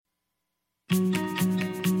Let's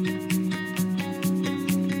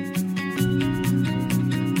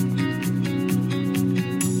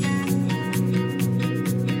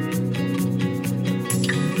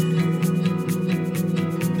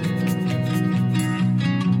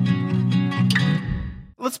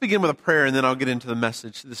begin with a prayer, and then I'll get into the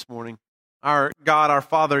message this morning. Our God, our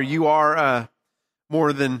Father, you are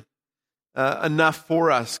more than enough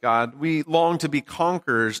for us, God. We long to be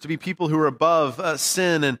conquerors, to be people who are above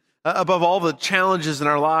sin and above all the challenges in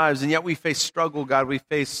our lives, and yet we face struggle, God. We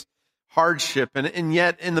face hardship, and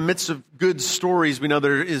yet in the midst of good stories, we know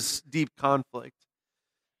there is deep conflict.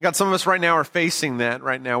 God, some of us right now are facing that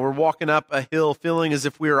right now. We're walking up a hill feeling as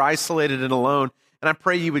if we are isolated and alone. And I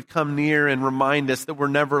pray you would come near and remind us that we're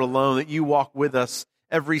never alone, that you walk with us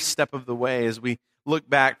every step of the way as we look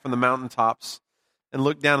back from the mountaintops and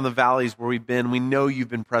look down in the valleys where we've been. We know you've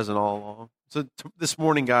been present all along. So this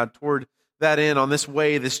morning, God, toward that end, on this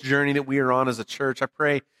way, this journey that we are on as a church, I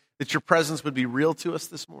pray that your presence would be real to us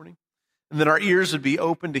this morning and that our ears would be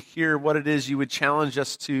open to hear what it is you would challenge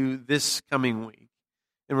us to this coming week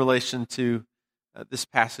in relation to this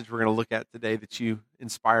passage we're going to look at today that you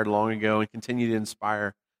inspired long ago and continue to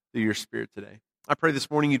inspire through your Spirit today. I pray this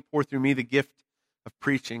morning you'd pour through me the gift of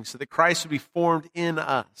preaching so that Christ would be formed in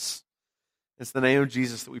us. It's the name of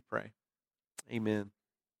Jesus that we pray. Amen.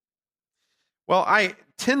 Well, I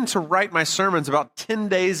tend to write my sermons about 10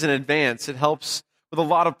 days in advance. It helps with a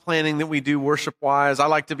lot of planning that we do worship-wise. I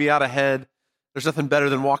like to be out ahead. There's nothing better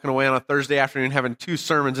than walking away on a Thursday afternoon having 2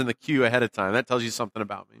 sermons in the queue ahead of time. That tells you something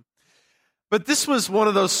about me. But this was one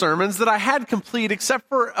of those sermons that I had complete except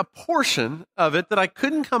for a portion of it that I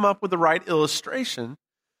couldn't come up with the right illustration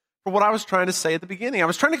for what I was trying to say at the beginning. I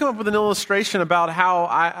was trying to come up with an illustration about how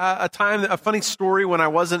a funny story when I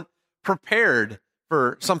wasn't prepared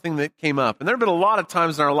for something that came up. And there have been a lot of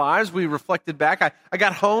times in our lives we reflected back. I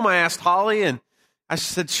got home, I asked Holly, and I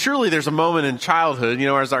said, surely there's a moment in childhood,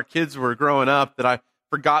 as our kids were growing up, that I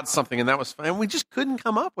forgot something, and that was fun. And we just couldn't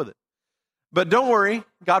come up with it. But don't worry,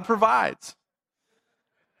 God provides.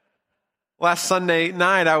 Last Sunday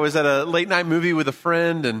night, I was at a late night movie with a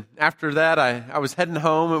friend, and after that, I was heading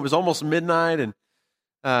home. It was almost midnight, and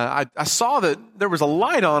I saw that there was a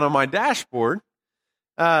light on my dashboard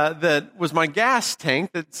that was my gas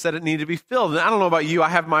tank that said it needed to be filled. And I don't know about you, I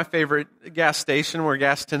have my favorite gas station where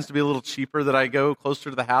gas tends to be a little cheaper that I go closer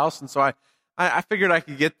to the house, and so I figured I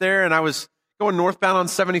could get there, and I was going northbound on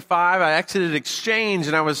 75. I exited Exchange,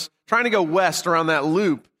 and I was trying to go west around that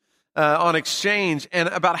loop on Exchange, and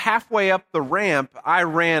about halfway up the ramp, I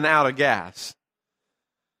ran out of gas.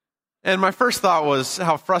 And my first thought was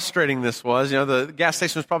how frustrating this was. The gas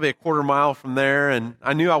station was probably a quarter mile from there, and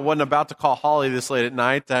I knew I wasn't about to call Holly this late at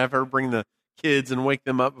night to have her bring the kids and wake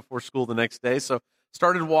them up before school the next day. So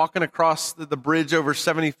started walking across the bridge over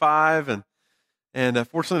 75, and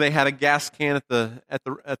fortunately they had a gas can at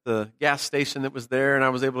the gas station that was there, and I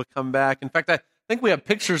was able to come back. In fact, I think we have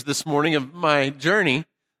pictures this morning of my journey.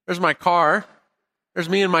 There's my car. There's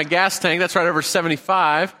me and my gas tank. That's right over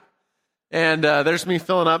 75. And there's me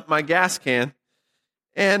filling up my gas can.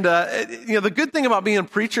 And, the good thing about being a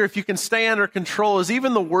preacher, if you can stay under control, is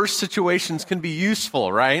even the worst situations can be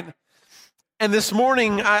useful, right? And this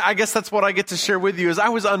morning, I guess that's what I get to share with you, is I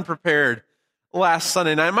was unprepared last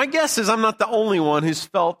Sunday night. My guess is I'm not the only one who's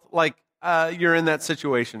felt like you're in that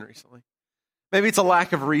situation recently. Maybe it's a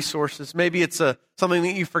lack of resources. Maybe it's something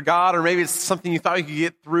that you forgot, or maybe it's something you thought you could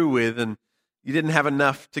get through with and you didn't have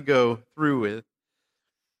enough to go through with.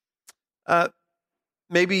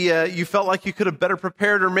 Maybe you felt like you could have better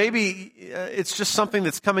prepared, or maybe it's just something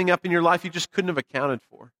that's coming up in your life you just couldn't have accounted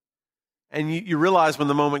for. And you realize when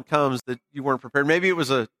the moment comes that you weren't prepared. Maybe it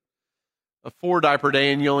was a 4-diaper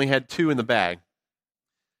day and you only had 2 in the bag.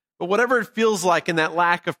 But whatever it feels like in that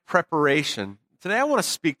lack of preparation, today I want to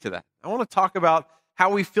speak to that. I want to talk about how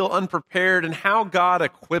we feel unprepared and how God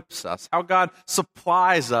equips us, how God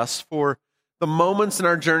supplies us for the moments in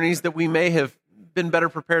our journeys that we may have been better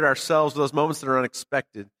prepared ourselves, those moments that are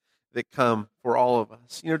unexpected that come for all of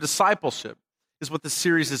us. Discipleship is what this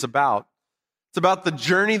series is about. It's about the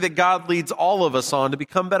journey that God leads all of us on to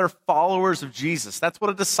become better followers of Jesus. That's what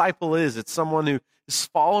a disciple is. It's someone who is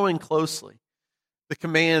following closely the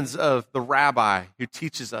commands of the rabbi who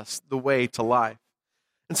teaches us the way to life.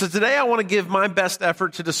 And so today I want to give my best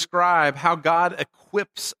effort to describe how God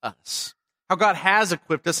equips us, how God has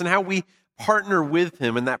equipped us, and how we partner with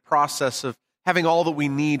Him in that process of having all that we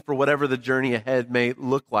need for whatever the journey ahead may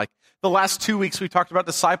look like. The last 2 weeks we talked about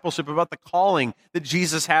discipleship, about the calling that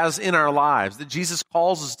Jesus has in our lives, that Jesus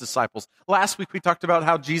calls His disciples. Last week we talked about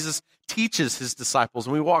how Jesus teaches His disciples,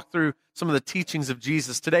 and we walked through some of the teachings of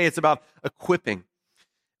Jesus. Today it's about equipping.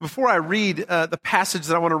 Before I read the passage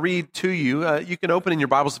that I want to read to you, you can open in your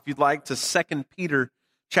Bibles if you'd like to 2 Peter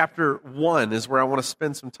chapter 1 is where I want to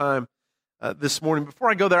spend some time this morning. Before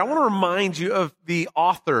I go there, I want to remind you of the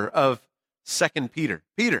author of 2 Peter.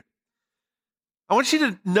 Peter. I want you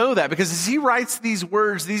to know that because as he writes these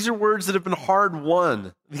words, these are words that have been hard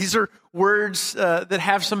won. These are words that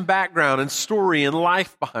have some background and story and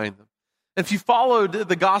life behind them. And if you followed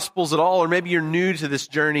the Gospels at all, or maybe you're new to this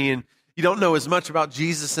journey and you don't know as much about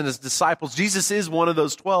Jesus and his disciples, Jesus is one of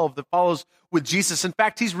those 12 that follows with Jesus. In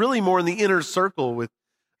fact, he's really more in the inner circle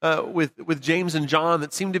with James and John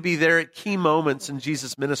that seem to be there at key moments in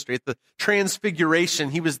Jesus' ministry. At the Transfiguration,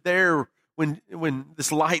 he was there when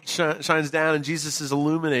this light shines down and Jesus is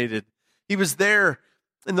illuminated. He was there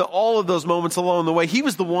in all of those moments along the way. He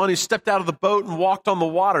was the one who stepped out of the boat and walked on the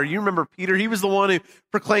water. You remember Peter? He was the one who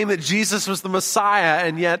proclaimed that Jesus was the Messiah,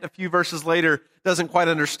 and yet a few verses later doesn't quite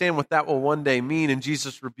understand what that will one day mean, and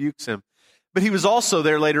Jesus rebukes him. But he was also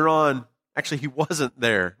there later on. Actually, he wasn't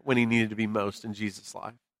there when he needed to be most in Jesus'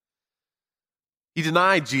 life. He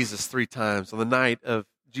denied Jesus 3 times on the night of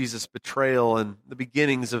Jesus' betrayal and the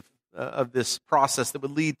beginnings of this process that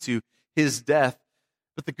would lead to his death.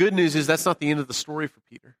 But the good news is that's not the end of the story for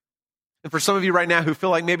Peter. And for some of you right now who feel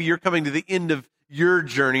like maybe you're coming to the end of your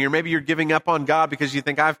journey, or maybe you're giving up on God because you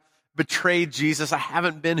think, I've betrayed Jesus, I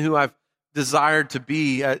haven't been who I've desired to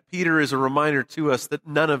be. Peter is a reminder to us that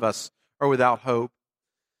none of us are without hope.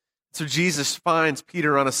 So Jesus finds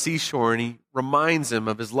Peter on a seashore and he reminds him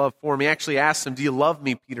of his love for him. He actually asks him, do you love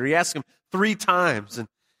me, Peter? He asks him 3 times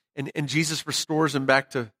and Jesus restores him back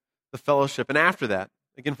to the fellowship. And after that,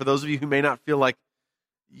 again, for those of you who may not feel like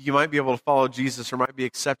you might be able to follow Jesus or might be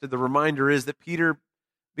accepted, the reminder is that Peter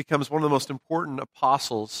becomes one of the most important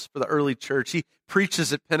apostles for the early church. He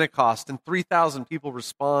preaches at Pentecost and 3,000 people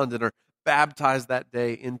respond and are baptized that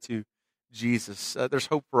day into Jesus. There's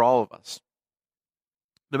hope for all of us.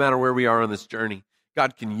 No matter where we are on this journey,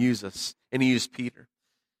 God can use us, and he used Peter.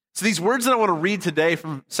 So these words that I want to read today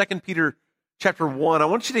from 2 Peter chapter 1, I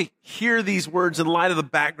want you to hear these words in light of the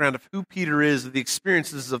background of who Peter is, of the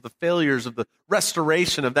experiences, of the failures, of the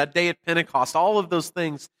restoration, of that day at Pentecost, all of those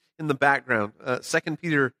things in the background. 2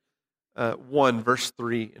 Peter 1, verse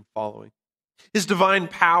 3 and following. His divine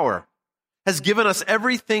power has given us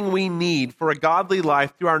everything we need for a godly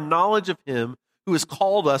life through our knowledge of him who has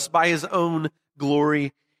called us by his own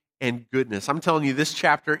glory and goodness. I'm telling you, this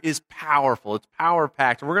chapter is powerful. It's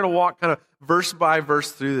power-packed. And we're going to walk kind of verse by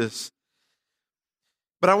verse through this.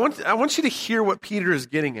 But I want you to hear what Peter is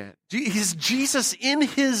getting at. Jesus, in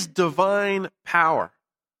his divine power,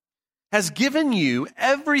 has given you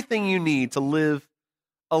everything you need to live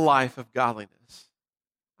a life of godliness.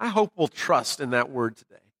 I hope we'll trust in that word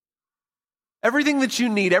today. Everything that you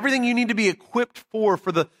need, everything you need to be equipped for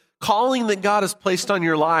the calling that God has placed on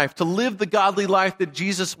your life, to live the godly life that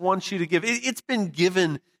Jesus wants you to give. It's been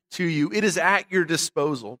given to you. It is at your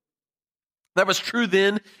disposal. That was true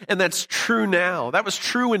then, and that's true now. That was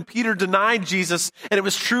true when Peter denied Jesus, and it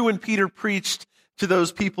was true when Peter preached to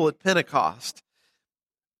those people at Pentecost.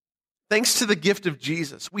 Thanks to the gift of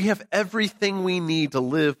Jesus, we have everything we need to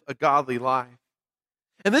live a godly life.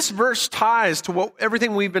 And this verse ties to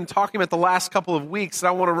everything we've been talking about the last couple of weeks that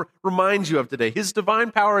I want to remind you of today. His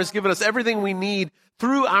divine power has given us everything we need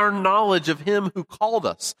through our knowledge of him who called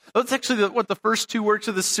us. That's actually what the first 2 works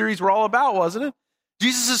of this series were all about, wasn't it?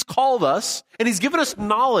 Jesus has called us, and he's given us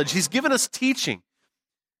knowledge. He's given us teaching.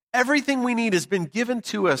 Everything we need has been given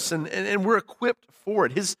to us, and we're equipped for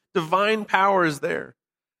it. His divine power is there.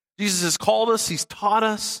 Jesus has called us. He's taught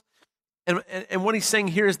us. And what he's saying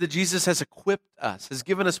here is that Jesus has equipped us, has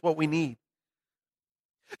given us what we need.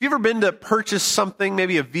 Have you ever been to purchase something,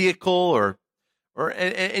 maybe a vehicle,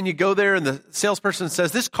 and you go there and the salesperson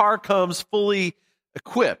says, this car comes fully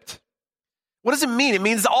equipped? What does it mean? It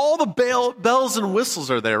means all the bells and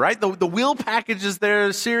whistles are there, right? The wheel package is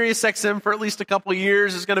there. Sirius XM for at least a couple of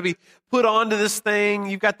years is going to be put onto this thing.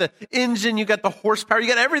 You've got the engine, you've got the horsepower, you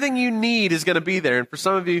got everything you need is going to be there. And for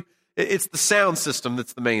some of you, it's the sound system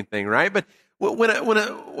that's the main thing, right? But when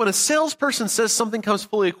a salesperson says something comes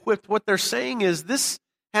fully equipped, what they're saying is this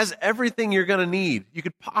has everything you're going to need. You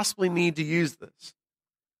could possibly need to use this.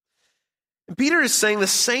 And Peter is saying the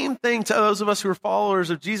same thing to those of us who are followers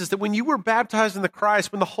of Jesus, that when you were baptized in the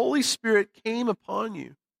Christ, when the Holy Spirit came upon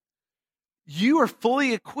you, you are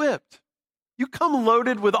fully equipped. You come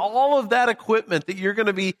loaded with all of that equipment that you're going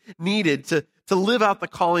to be needed to live out the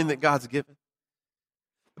calling that God's given.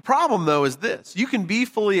 The problem, though, is this. You can be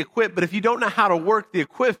fully equipped, but if you don't know how to work the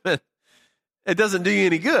equipment, it doesn't do you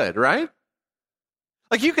any good, right?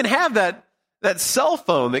 Like you can have that that cell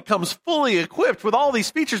phone that comes fully equipped with all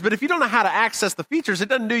these features, but if you don't know how to access the features, it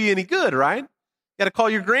doesn't do you any good, right? You got to call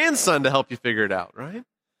your grandson to help you figure it out, right?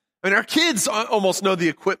 I mean, our kids almost know the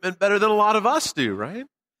equipment better than a lot of us do, right?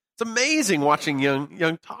 It's amazing watching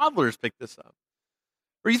young toddlers pick this up.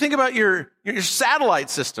 Or you think about your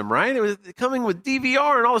satellite system, right? It was coming with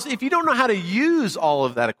DVR and all this. If you don't know how to use all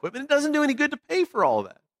of that equipment, it doesn't do any good to pay for all of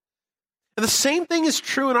that. And the same thing is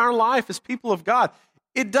true in our life as people of God.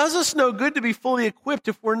 It does us no good to be fully equipped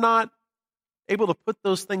if we're not able to put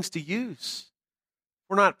those things to use.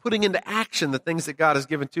 We're not putting into action the things that God has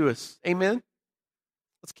given to us. Amen?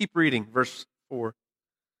 Let's keep reading, verse 4.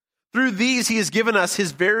 Through these he has given us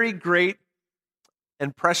his very great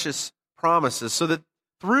and precious promises, so that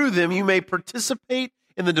through them you may participate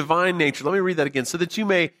in the divine nature. Let me read that again. So that you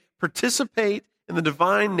may participate in the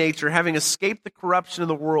divine nature, having escaped the corruption in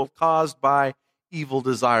the world caused by evil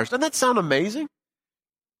desires. Doesn't that sound amazing?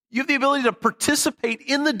 You have the ability to participate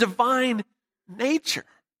in the divine nature,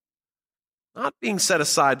 not being set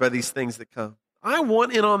aside by these things that come. I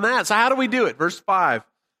want in on that. So how do we do it? Verse 5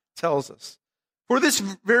 tells us, for this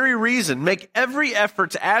very reason, make every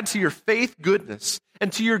effort to add to your faith goodness,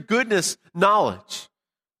 and to your goodness knowledge,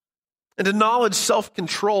 and to knowledge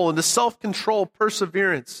self-control, and to self-control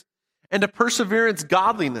perseverance, and to perseverance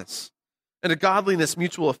godliness, and to godliness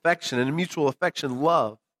mutual affection, and to mutual affection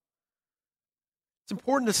love. It's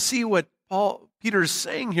important to see what Peter is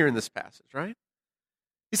saying here in this passage, right?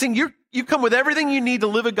 He's saying you come with everything you need to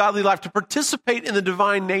live a godly life, to participate in the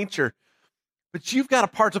divine nature, but you've got a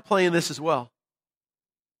part to play in this as well.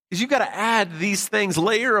 Because you've got to add these things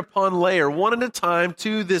layer upon layer, one at a time,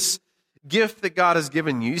 to this gift that God has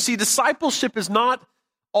given you. You see, discipleship is not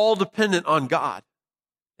all dependent on God,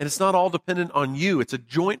 and it's not all dependent on you. It's a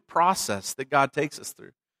joint process that God takes us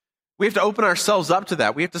through. We have to open ourselves up to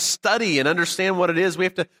that. We have to study and understand what it is. We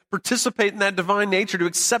have to participate in that divine nature, to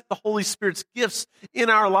accept the Holy Spirit's gifts in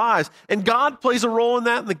our lives. And God plays a role in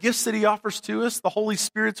that, and the gifts that he offers to us, the Holy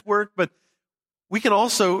Spirit's work. But we can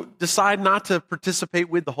also decide not to participate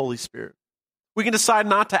with the Holy Spirit. We can decide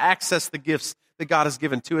not to access the gifts that God has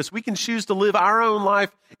given to us. We can choose to live our own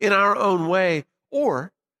life in our own way,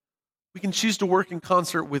 or we can choose to work in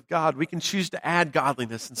concert with God. We can choose to add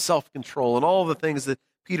godliness and self-control and all the things that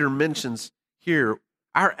Peter mentions here.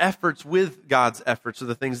 Our efforts with God's efforts are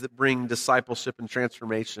the things that bring discipleship and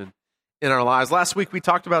transformation in our lives. Last week we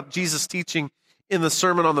talked about Jesus' teaching in the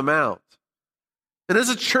Sermon on the Mount. And as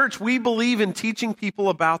a church, we believe in teaching people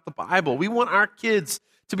about the Bible. We want our kids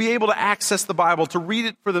to be able to access the Bible, to read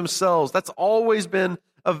it for themselves. That's always been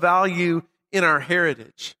a value in our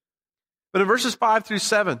heritage. But in verses 5 through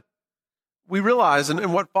 7, we realize,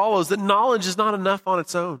 and what follows, that knowledge is not enough on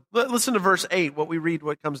its own. Listen to verse 8, what we read,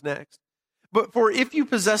 what comes next. But for if you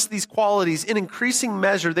possess these qualities in increasing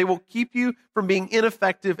measure, they will keep you from being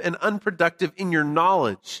ineffective and unproductive in your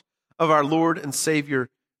knowledge of our Lord and Savior,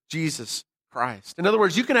 Jesus Christ. In other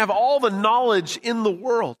words, you can have all the knowledge in the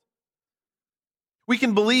world. We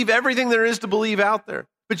can believe everything there is to believe out there,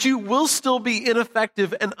 but you will still be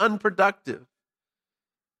ineffective and unproductive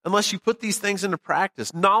unless you put these things into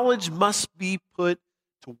practice. Knowledge must be put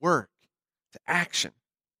to work, to action.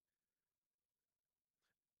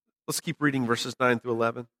 Let's keep reading verses 9 through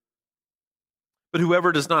 11. But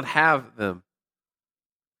whoever does not have them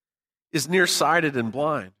is nearsighted and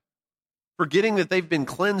blind, forgetting that they've been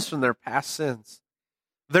cleansed from their past sins.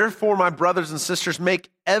 Therefore, my brothers and sisters, make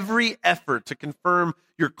every effort to confirm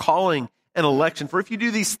your calling and election. For if you do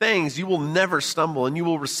these things, you will never stumble, and you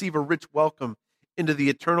will receive a rich welcome into the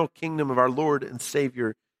eternal kingdom of our Lord and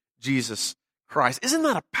Savior, Jesus Christ. Isn't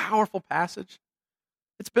that a powerful passage?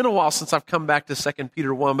 It's been a while since I've come back to 2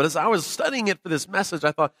 Peter 1, but as I was studying it for this message,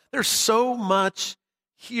 I thought there's so much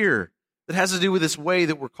here that has to do with this way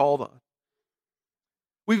that we're called on.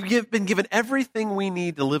 We've been given everything we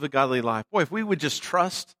need to live a godly life. Boy, if we would just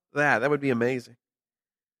trust that would be amazing.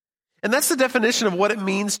 And that's the definition of what it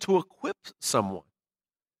means to equip someone,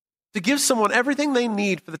 to give someone everything they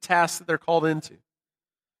need for the task that they're called into.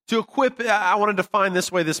 To equip, I want to define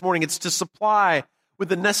this way this morning, it's to supply with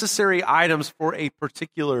the necessary items for a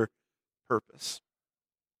particular purpose.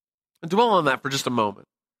 And dwell on that for just a moment.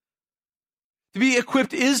 To be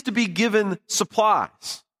equipped is to be given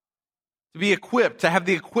supplies. To be equipped, to have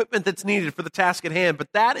the equipment that's needed for the task at hand.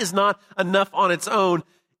 But that is not enough on its own.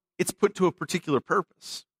 It's put to a particular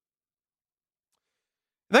purpose.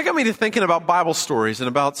 And that got me to thinking about Bible stories and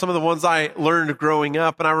about some of the ones I learned growing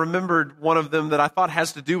up. And I remembered one of them that I thought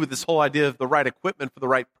has to do with this whole idea of the right equipment for the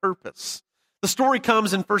right purpose. The story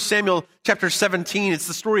comes in 1 Samuel chapter 17. It's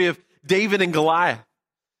the story of David and Goliath.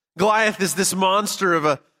 Goliath is this monster of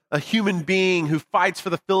a a human being who fights for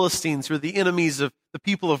the Philistines, who are the enemies of the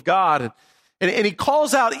people of God. And he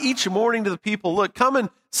calls out each morning to the people, look, come and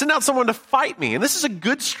send out someone to fight me. And this is a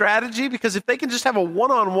good strategy because if they can just have a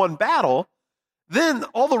one-on-one battle, then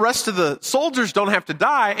all the rest of the soldiers don't have to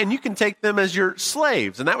die and you can take them as your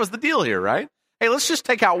slaves. And that was the deal here, right? Hey, let's just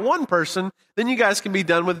take out one person, then you guys can be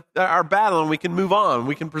done with our battle and we can move on.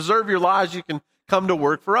 We can preserve your lives. You can come to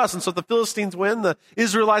work for us. And so if the Philistines win, the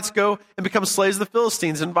Israelites go and become slaves of the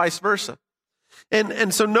Philistines and vice versa.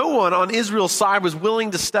 And so no one on Israel's side was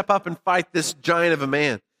willing to step up and fight this giant of a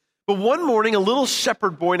man. But one morning, a little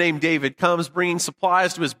shepherd boy named David comes bringing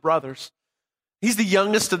supplies to his brothers. He's the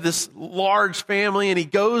youngest of this large family, and he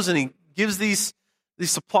goes and he gives these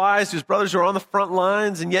supplies to his brothers who are on the front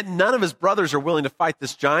lines, and yet none of his brothers are willing to fight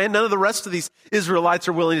this giant. None of the rest of these Israelites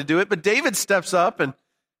are willing to do it. But David steps up and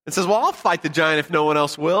says, well, I'll fight the giant if no one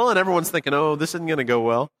else will. And everyone's thinking, oh, this isn't going to go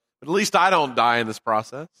well. But at least I don't die in this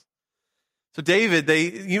process. So David,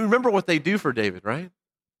 you remember what they do for David, right?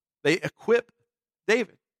 They equip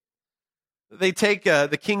David. They take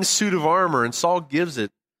the king's suit of armor, and Saul gives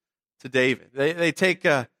it to David. They take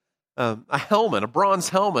a helmet, a bronze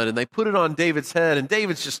helmet, and they put it on David's head. And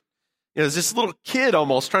David's just, this little kid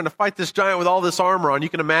almost trying to fight this giant with all this armor on. You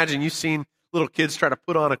can imagine, you've seen little kids try to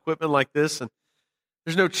put on equipment like this, and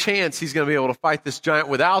there's no chance he's going to be able to fight this giant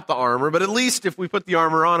without the armor. But at least if we put the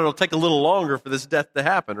armor on, it'll take a little longer for this death to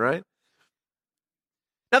happen, right?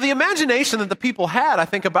 Now, the imagination that the people had, I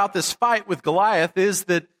think, about this fight with Goliath is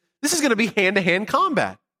that this is going to be hand-to-hand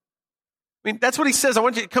combat. I mean, that's what he says. I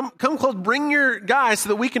want you to come close, bring your guys so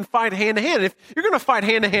that we can fight hand-to-hand. If you're going to fight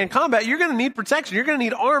hand-to-hand combat, you're going to need protection. You're going to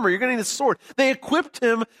need armor. You're going to need a sword. They equipped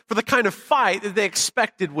him for the kind of fight that they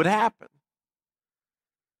expected would happen.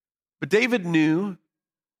 But David knew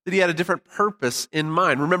that he had a different purpose in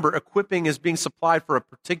mind. Remember, equipping is being supplied for a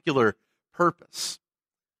particular purpose.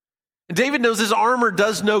 And David knows his armor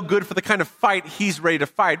does no good for the kind of fight he's ready to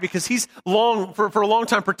fight because he's for a long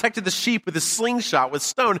time protected the sheep with his slingshot, with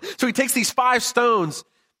stone. So he takes these 5 stones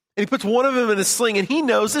and he puts one of them in his sling, and he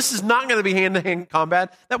knows this is not going to be hand-to-hand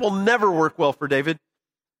combat. That will never work well for David.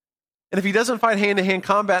 And if he doesn't fight hand-to-hand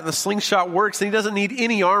combat and the slingshot works, then he doesn't need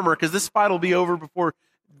any armor because this fight will be over before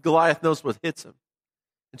Goliath knows what hits him.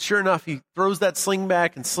 And sure enough, he throws that sling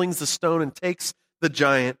back and slings the stone and takes the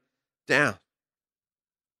giant down.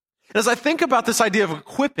 And as I think about this idea of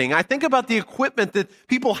equipping, I think about the equipment that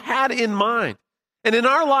people had in mind. And in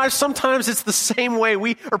our lives, sometimes it's the same way.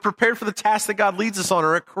 We are prepared for the task that God leads us on,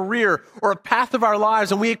 or a career, or a path of our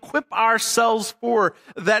lives, and we equip ourselves for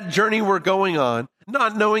that journey we're going on,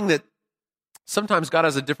 not knowing that sometimes God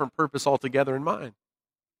has a different purpose altogether in mind.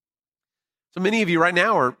 So many of you right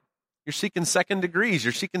now you're seeking second degrees,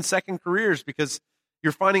 you're seeking second careers because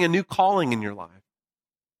you're finding a new calling in your life.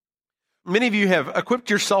 Many of you have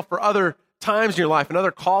equipped yourself for other times in your life and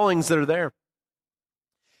other callings that are there.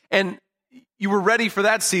 And you were ready for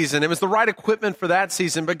that season. It was the right equipment for that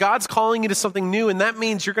season, but God's calling you to something new, and that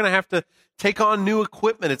means you're going to have to take on new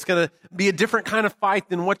equipment. It's going to be a different kind of fight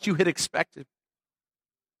than what you had expected.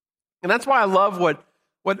 And that's why I love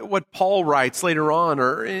what Paul writes later on,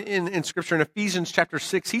 or in Scripture, in Ephesians chapter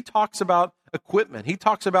 6, he talks about equipment. He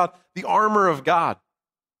talks about the armor of God.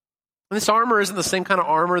 And this armor isn't the same kind of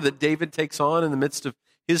armor that David takes on in the midst of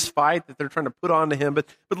his fight that they're trying to put onto him. But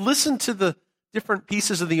listen to the different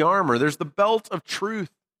pieces of the armor. There's the belt of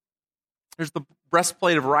truth. There's the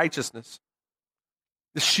breastplate of righteousness.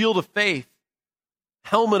 The shield of faith.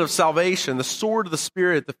 Helmet of salvation. The sword of the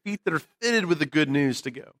Spirit. The feet that are fitted with the good news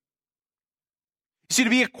to go. You see, to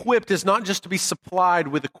be equipped is not just to be supplied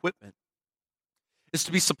with equipment. It's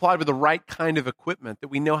to be supplied with the right kind of equipment that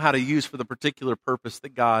we know how to use for the particular purpose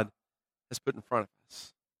that God has put in front of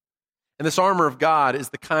us. And this armor of God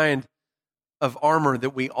is the kind of armor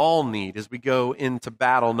that we all need as we go into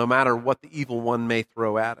battle, no matter what the evil one may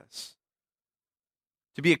throw at us.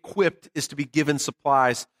 To be equipped is to be given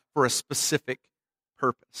supplies for a specific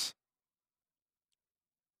purpose.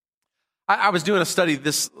 I was doing a study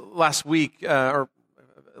this last week, I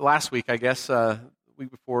guess,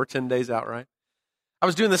 week before, 10 days out, right? I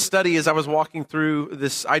was doing this study as I was walking through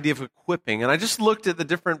this idea of equipping, and I just looked at the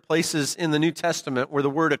different places in the New Testament where the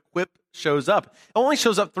word equip shows up. It only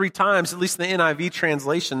shows up 3 times, at least in the NIV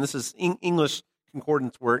translation. This is English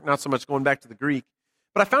concordance work, not so much going back to the Greek.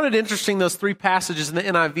 But I found it interesting, those 3 passages in the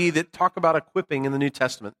NIV that talk about equipping in the New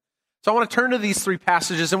Testament. So I want to turn to these 3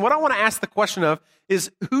 passages, and what I want to ask the question of is,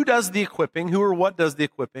 who does the equipping? Who or what does the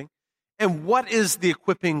equipping? And what is the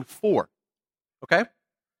equipping for? Okay?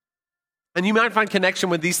 And you might find connection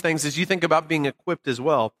with these things as you think about being equipped as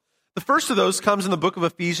well. The first of those comes in the book of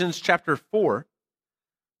Ephesians chapter 4,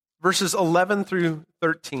 verses 11 through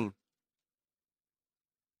 13.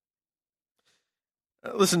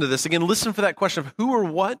 Listen to this. Again, listen for that question of who or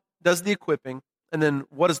what does the equipping, and then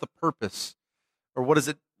what is the purpose, or what is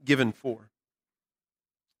it given for?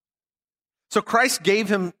 So Christ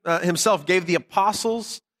himself gave the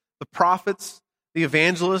apostles, the prophets, the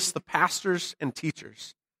evangelists, the pastors, and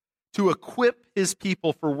teachers to equip his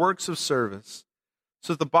people for works of service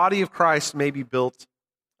so that the body of Christ may be built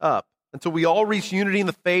up until we all reach unity in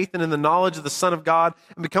the faith and in the knowledge of the Son of God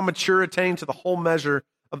and become mature, attaining to the whole measure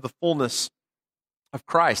of the fullness of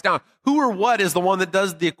Christ. Now, who or what is the one that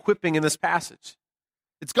does the equipping in this passage?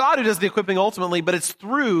 It's God who does the equipping ultimately, but it's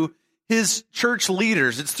through his church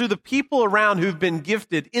leaders. It's through the people around who've been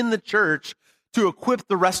gifted in the church to equip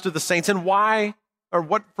the rest of the saints. And why, or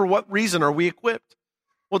what, for what reason are we equipped?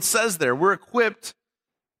 Well, it says there, we're equipped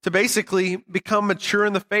to basically become mature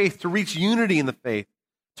in the faith, to reach unity in the faith,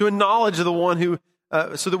 to a knowledge of the one who,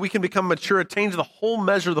 so that we can become mature, attain to the whole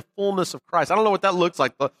measure of the fullness of Christ. I don't know what that looks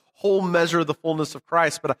like, the whole measure of the fullness of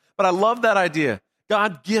Christ, but I love that idea.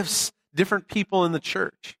 God gifts different people in the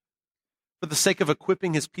church for the sake of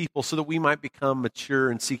equipping his people so that we might become mature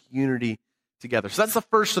and seek unity together. So that's the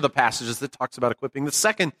first of the passages that talks about equipping. The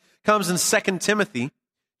second comes in 2 Timothy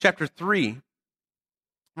chapter 3,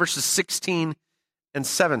 verses 16 and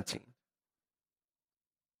 17.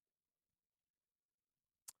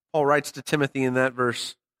 Paul writes to Timothy in that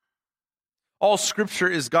verse, all Scripture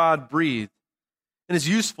is God-breathed and is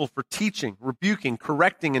useful for teaching, rebuking,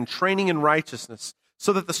 correcting, and training in righteousness,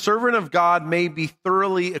 so that the servant of God may be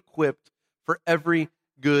thoroughly equipped for every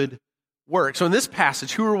good work. So in this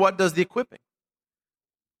passage, who or what does the equipping?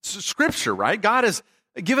 Scripture, right? God has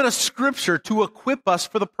given us Scripture to equip us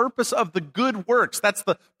for the purpose of the good works. That's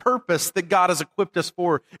the purpose that God has equipped us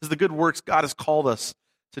for, is the good works God has called us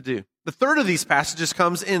to do. The third of these passages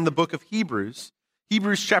comes in the book of Hebrews,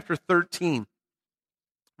 Hebrews chapter 13,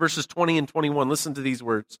 verses 20 and 21. Listen to these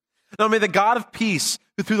words. Now may the God of peace,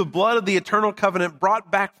 who through the blood of the eternal covenant brought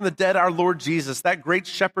back from the dead our Lord Jesus, that great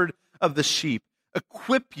shepherd of the sheep,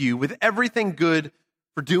 equip you with everything good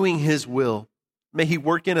for doing his will. May he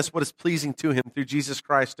work in us what is pleasing to him through Jesus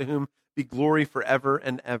Christ, to whom be glory forever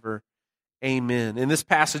and ever. Amen. In this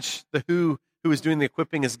passage, the who is doing the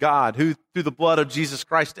equipping is God, who through the blood of Jesus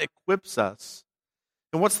Christ equips us.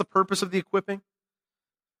 And what's the purpose of the equipping?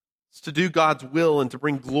 It's to do God's will and to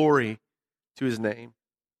bring glory to his name.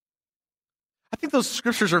 I think those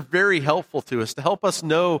scriptures are very helpful to us, to help us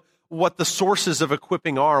know what the sources of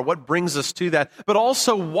equipping are, what brings us to that, but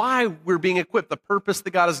also why we're being equipped, the purpose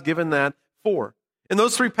that God has given that for. In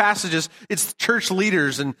those three passages, it's church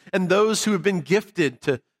leaders and those who have been gifted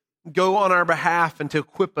to go on our behalf and to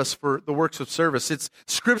equip us for the works of service. It's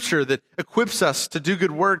Scripture that equips us to do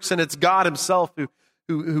good works, and it's God himself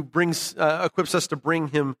who brings equips us to bring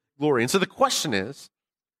him glory. And so the question is,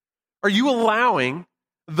 are you allowing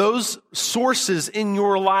those sources in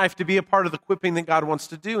your life to be a part of the equipping that God wants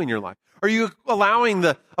to do in your life? Are you allowing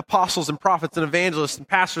the apostles and prophets and evangelists and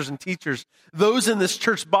pastors and teachers, those in this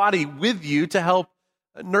church body with you to help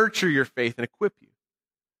nurture your faith and equip you?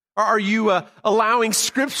 Are you allowing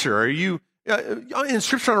Scripture? Are you in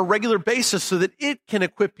Scripture on a regular basis so that it can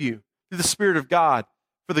equip you through the Spirit of God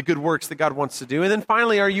for the good works that God wants to do? And then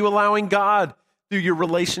finally, are you allowing God through your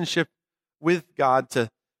relationship with God to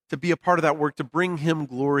be a part of that work, to bring him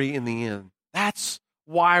glory in the end? That's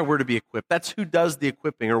why we're to be equipped. That's who does the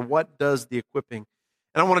equipping, or what does the equipping.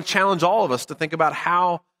 And I want to challenge all of us to think about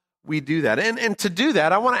how we do that. And to do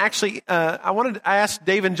that, I want to actually, I ask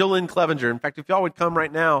Dave and Jolynn Clevenger. In fact, if y'all would come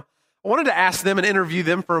right now, I wanted to ask them and interview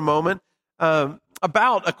them for a moment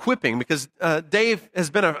about equipping, because Dave has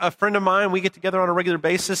been a friend of mine. We get together on a regular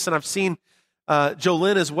basis, and I've seen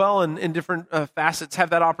Jolynn as well in different facets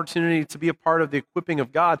have that opportunity to be a part of the equipping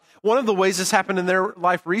of God. One of the ways this happened in their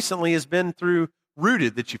life recently has been through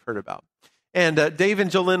Rooted, that you've heard about. And Dave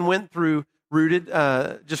and Jolynn went through Rooted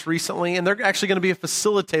just recently, and they're actually going to be a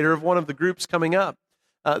facilitator of one of the groups coming up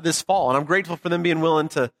this fall. And I'm grateful for them being willing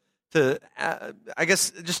to I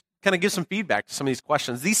guess, just kind of give some feedback to some of these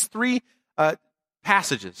questions. These three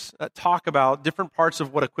passages talk about different parts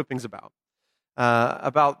of what equipping's about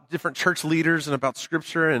different church leaders and about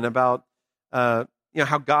Scripture and about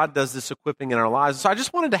how God does this equipping in our lives. So I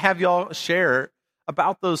just wanted to have y'all share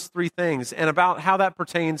about those three things and about how that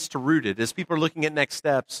pertains to Rooted as people are looking at next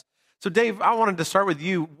steps. So Dave, I wanted to start with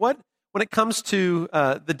you. When it comes to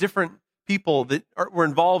the different people that were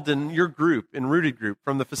involved in your group, in Rooted group,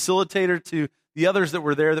 from the facilitator to the others that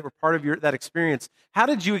were there that were part of that experience, how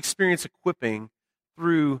did you experience equipping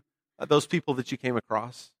through those people that you came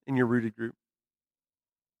across in your Rooted group?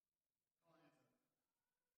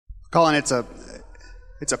 Colin, it's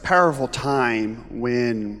It's a powerful time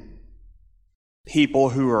when people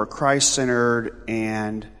who are Christ-centered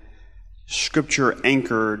and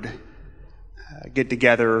Scripture-anchored get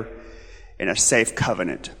together in a safe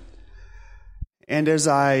covenant. And as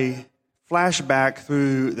I flash back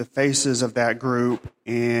through the faces of that group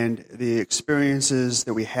and the experiences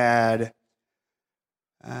that we had,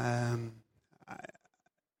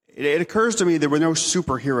 it occurs to me there were no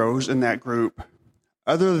superheroes in that group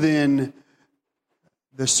other than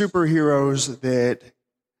the superheroes that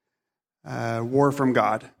were from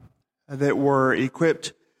God, that were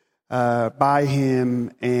equipped by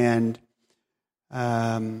Him and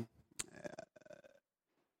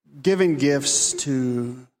given gifts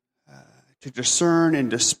to discern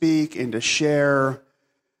and to speak and to share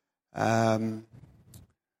within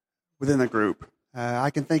the group. I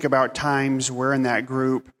can think about times where in that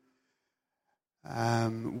group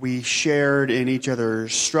we shared in each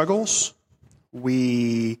other's struggles.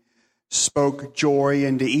 We spoke joy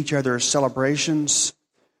into each other's celebrations.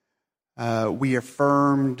 We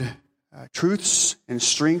affirmed truths and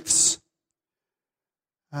strengths.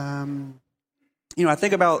 I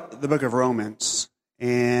think about the book of Romans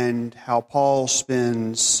and how Paul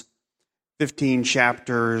spends 15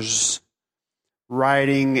 chapters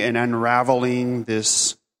writing and unraveling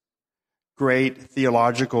this great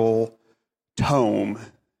theological tome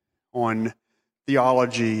on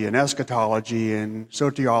theology and eschatology and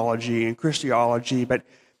soteriology and Christology. But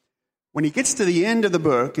when he gets to the end of the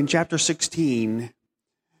book, in chapter 16,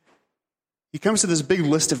 he comes to this big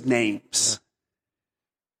list of names.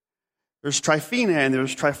 There's Tryphena, and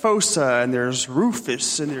there's Tryphosa, and there's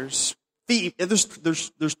Rufus, and there's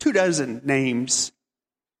 24 names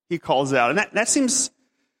he calls out. And that seems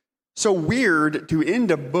so weird to end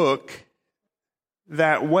a book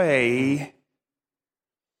that way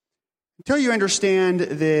until you understand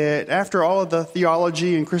that after all of the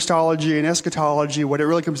theology and Christology and eschatology, what it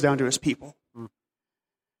really comes down to is people.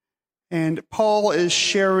 And Paul is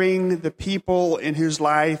sharing the people in his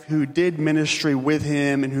life who did ministry with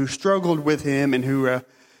him and who struggled with him and who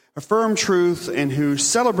affirmed truth and who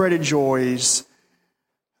celebrated joys.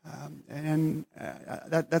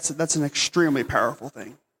 That's an extremely powerful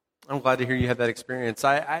thing. I'm glad to hear you had that experience.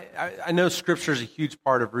 I know Scripture is a huge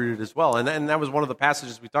part of Rooted as well, and that was one of the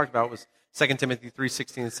passages we talked about was 2 Timothy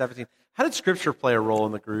 3:16 and 17. How did Scripture play a role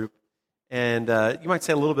in the group? And you might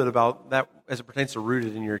say a little bit about that as it pertains to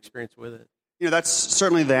Rooted in your experience with it. That's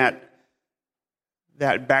certainly that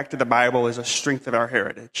back to the Bible is a strength of our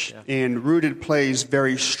heritage. Yeah. And Rooted plays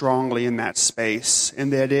very strongly in that space,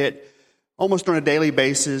 in that it, almost on a daily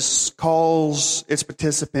basis, calls its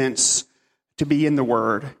participants to be in the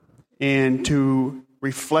Word and to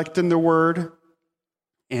reflect in the Word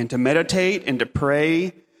and to meditate and to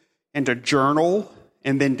pray and to journal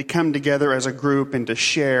and then to come together as a group and to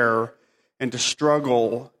share and to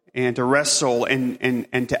struggle and to wrestle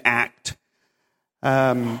and to act.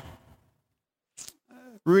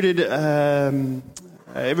 Rooted,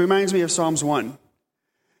 it reminds me of Psalms 1,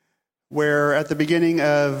 where at the beginning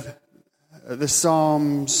of the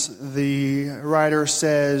Psalms, the writer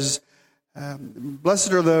says,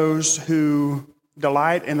 blessed are those who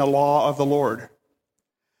delight in the law of the Lord.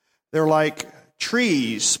 They're like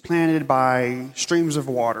trees planted by streams of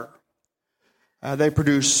water. They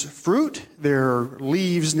produce fruit. Their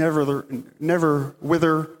leaves never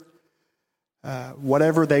wither.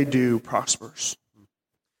 Whatever they do prospers.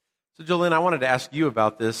 So, Jolene, I wanted to ask you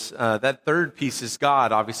about this. That third piece is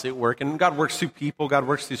God, obviously, at work. And God works through people. God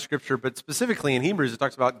works through Scripture. But specifically in Hebrews, it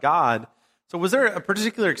talks about God. So was there a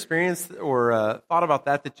particular experience or thought about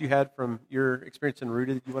that you had from your experience in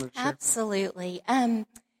Rooted that you wanted to share? Absolutely.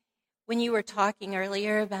 When you were talking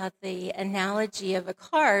earlier about the analogy of a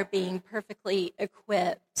car being perfectly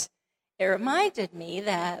equipped, it reminded me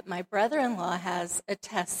that my brother-in-law has a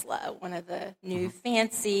Tesla, one of the new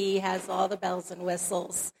fancy, has all the bells and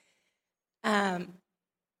whistles. But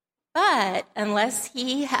unless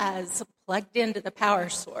he has plugged into the power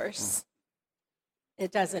source,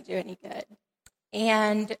 it doesn't do any good.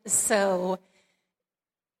 And so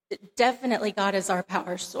definitely God is our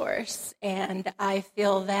power source. And I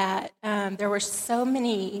feel that there were so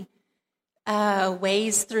many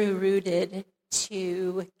ways through Rooted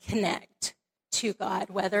to connect to God,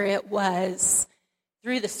 whether it was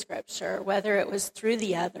through the Scripture, whether it was through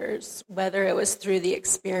the others, whether it was through the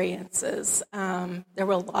experiences. There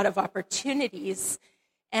were a lot of opportunities,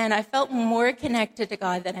 and I felt more connected to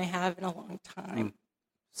God than I have in a long time.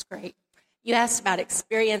 It's great. You asked about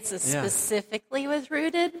experiences specifically with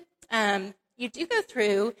Rooted. You do go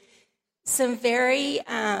through some very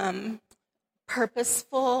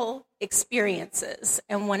purposeful experiences,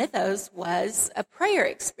 and one of those was a prayer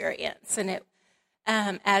experience. And it,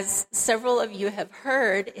 as several of you have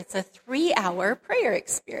heard, it's a 3-hour prayer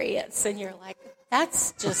experience, and you're like,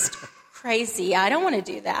 that's just crazy. I don't want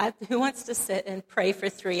to do that. Who wants to sit and pray for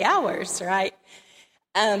 3 hours, right?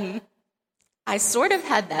 I sort of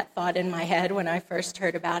had that thought in my head when I first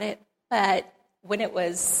heard about it, but when it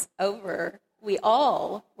was over, we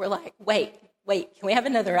all were like, wait, can we have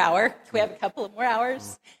another hour? Can we have a couple of more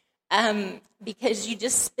hours? Because you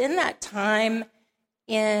just spend that time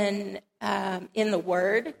in the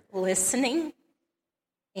Word, listening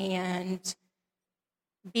and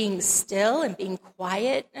being still and being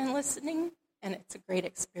quiet and listening, and it's a great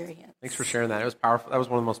experience. Thanks for sharing that. It was powerful. That was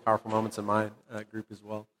one of the most powerful moments in my group as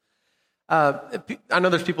well. I know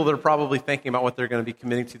there's people that are probably thinking about what they're going to be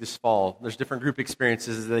committing to this fall. There's different group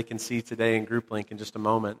experiences that they can see today in GroupLink in just a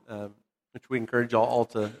moment, which we encourage all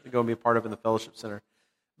to go and be a part of in the Fellowship Center.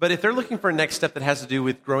 But if they're looking for a next step that has to do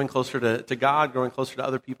with growing closer to God, growing closer to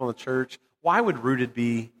other people in the church, why would Rooted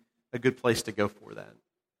be a good place to go for that?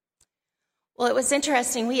 Well, it was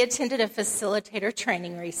interesting. We attended a facilitator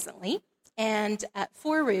training recently and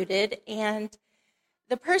for Rooted, and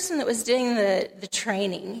the person that was doing the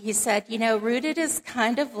training, he said, Rooted is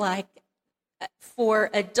kind of like, for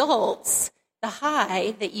adults, the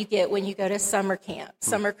high that you get when you go to summer camp,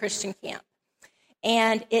 summer Christian camp.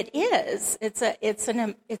 And it is. It's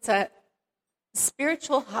a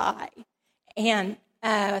spiritual high. And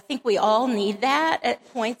I think we all need that at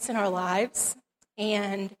points in our lives.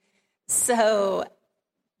 And so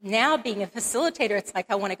now being a facilitator, it's like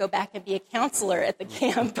I want to go back and be a counselor at the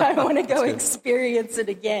camp. I want to go experience it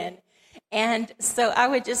again. And so I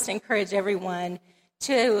would just encourage everyone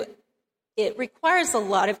it requires a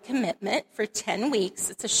lot of commitment for 10 weeks.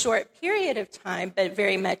 It's a short period of time, but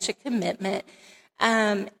very much a commitment.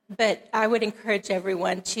 But I would encourage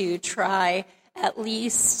everyone to try at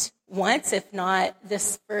least once, if not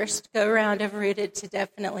this first go-round of Rooted, to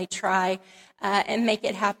definitely try and make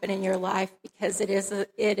it happen in your life, because it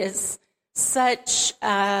is such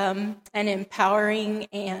an empowering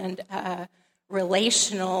and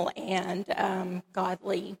relational and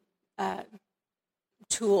godly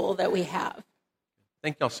tool that we have.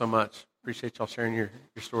 Thank y'all so much. Appreciate y'all sharing your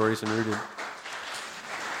stories and Rooted.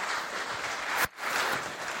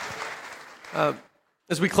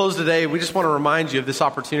 As we close today, we just want to remind you of this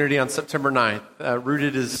opportunity on September 9th.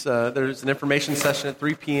 Rooted is, there's an information session at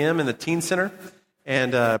 3 p.m. in the Teen Center.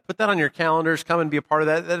 And put that on your calendars. Come and be a part of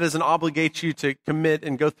that. That doesn't obligate you to commit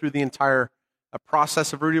and go through the entire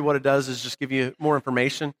process of Rooted. What it does is just give you more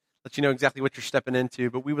information, let you know exactly what you're stepping into.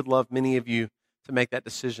 But we would love many of you to make that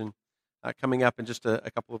decision coming up in just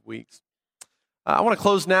a couple of weeks. I want to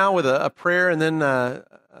close now with a prayer, and then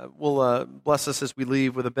we'll bless us as we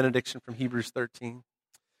leave with a benediction from Hebrews 13.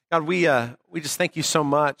 God, we just thank you so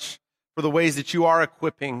much for the ways that you are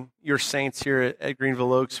equipping your saints here at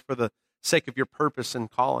Greenville Oaks for the sake of your purpose and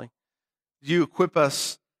calling. You equip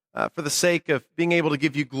us for the sake of being able to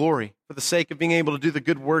give you glory, for the sake of being able to do the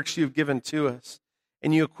good works you've given to us.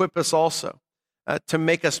 And you equip us also to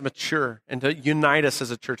make us mature and to unite us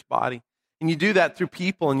as a church body. And you do that through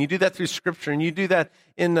people, and you do that through Scripture, and you do that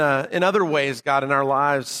in other ways, God, in our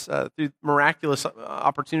lives, through miraculous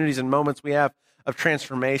opportunities and moments we have of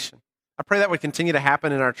transformation. I pray that would continue to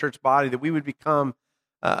happen in our church body, that we would become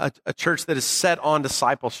a church that is set on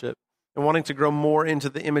discipleship and wanting to grow more into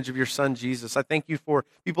the image of your Son, Jesus. I thank you for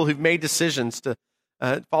people who've made decisions to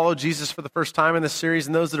follow Jesus for the first time in this series,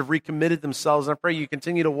 and those that have recommitted themselves. And I pray you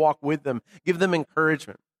continue to walk with them, give them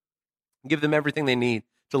encouragement, give them everything they need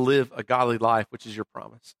to live a godly life, which is your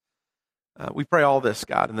promise. We pray all this,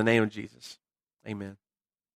 God, in the name of Jesus. Amen.